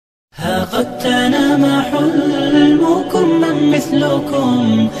ها قد تنام حلمكم من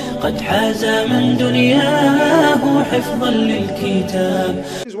مثلكم قد حاز من دنياه حفظا للكتاب.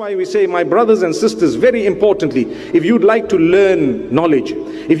 This is why we say, my brothers and sisters, very importantly, if you'd like to learn knowledge,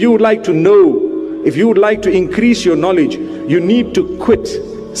 if you would like to know, if you would like to increase your knowledge, you need to quit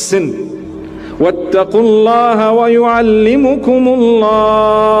sin. وَاتَّقُوا اللَّهَ وَيُعَلِّمُكُمُ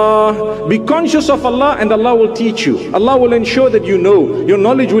اللَّهِ. Be conscious of Allah and Allah will teach you. Allah will ensure that you know. Your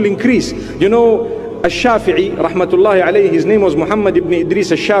knowledge will increase. You know, Ash-Shafi'i, rahmatullahi alayhi, his name was Muhammad ibn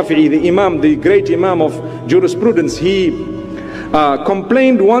Idris Ash-Shafi'i, the Imam, the great Imam of jurisprudence. He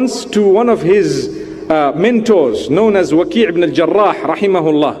complained once to one of his mentors, known as Waki' ibn al-Jarrah,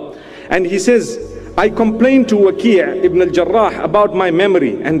 rahimahullah. And he says, I complained to Waki' ibn al-Jarrah about my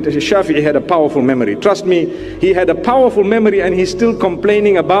memory, and Shafi'i had a powerful memory. Trust me, he had a powerful memory and he's still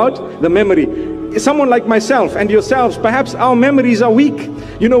complaining about the memory. Someone like myself and yourselves, perhaps our memories are weak.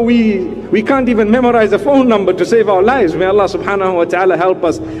 You know, we can't even memorize a phone number to save our lives. May Allah subhanahu wa ta'ala help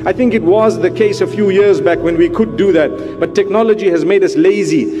us. I think it was the case a few years back when we could do that, but technology has made us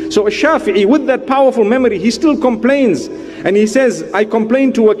lazy. So a Shafi'i with that powerful memory, he still complains. And he says, I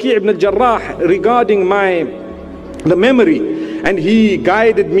complained to Waki' ibn al-Jarrah regarding the memory. And he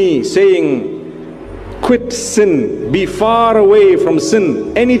guided me saying, quit sin, be far away from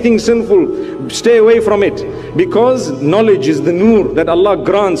sin. Anything sinful, stay away from it. Because knowledge is the nur that Allah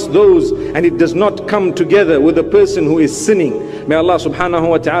grants those, and it does not come together with a person who is sinning. May Allah subhanahu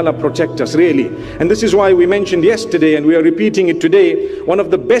wa ta'ala protect us, really. And this is why we mentioned yesterday, and we are repeating it today, one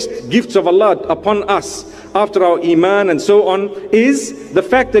of the best gifts of Allah upon us after our iman and so on is the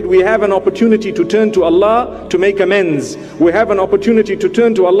fact that we have an opportunity to turn to Allah to make amends. We have an opportunity to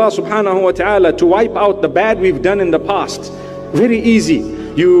turn to Allah subhanahu wa ta'ala to wipe out the bad we've done in the past. Very easy.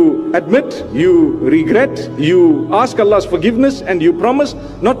 You admit, you regret, you ask Allah's forgiveness, and you promise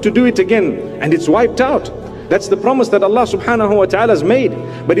not to do it again, and it's wiped out. That's the promise that Allah subhanahu wa ta'ala has made.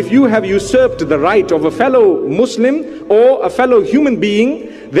 But if you have usurped the right of a fellow Muslim or a fellow human being,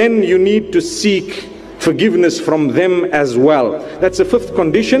 then you need to seek forgiveness from them as well. That's the fifth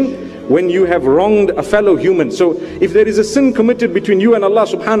condition, when you have wronged a fellow human. So if there is a sin committed between you and Allah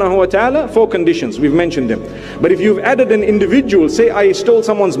subhanahu wa ta'ala, 4 conditions, we've mentioned them. But if you've added an individual, say I stole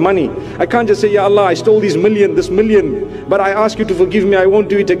someone's money, I can't just say, Ya Allah, I stole this million, but I ask you to forgive me, I won't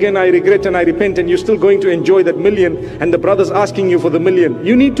do it again, I regret and I repent, and you're still going to enjoy that million, and the brother's asking you for the million.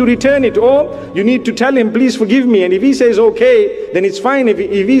 You need to return it, or you need to tell him, please forgive me, and if he says okay, then it's fine. If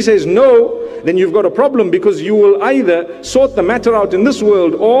he says no, then you've got a problem, because you will either sort the matter out in this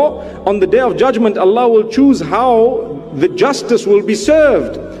world, or on the day of judgment Allah will choose how the justice will be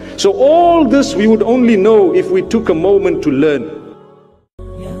served. So all this we would only know if we took a moment to learn.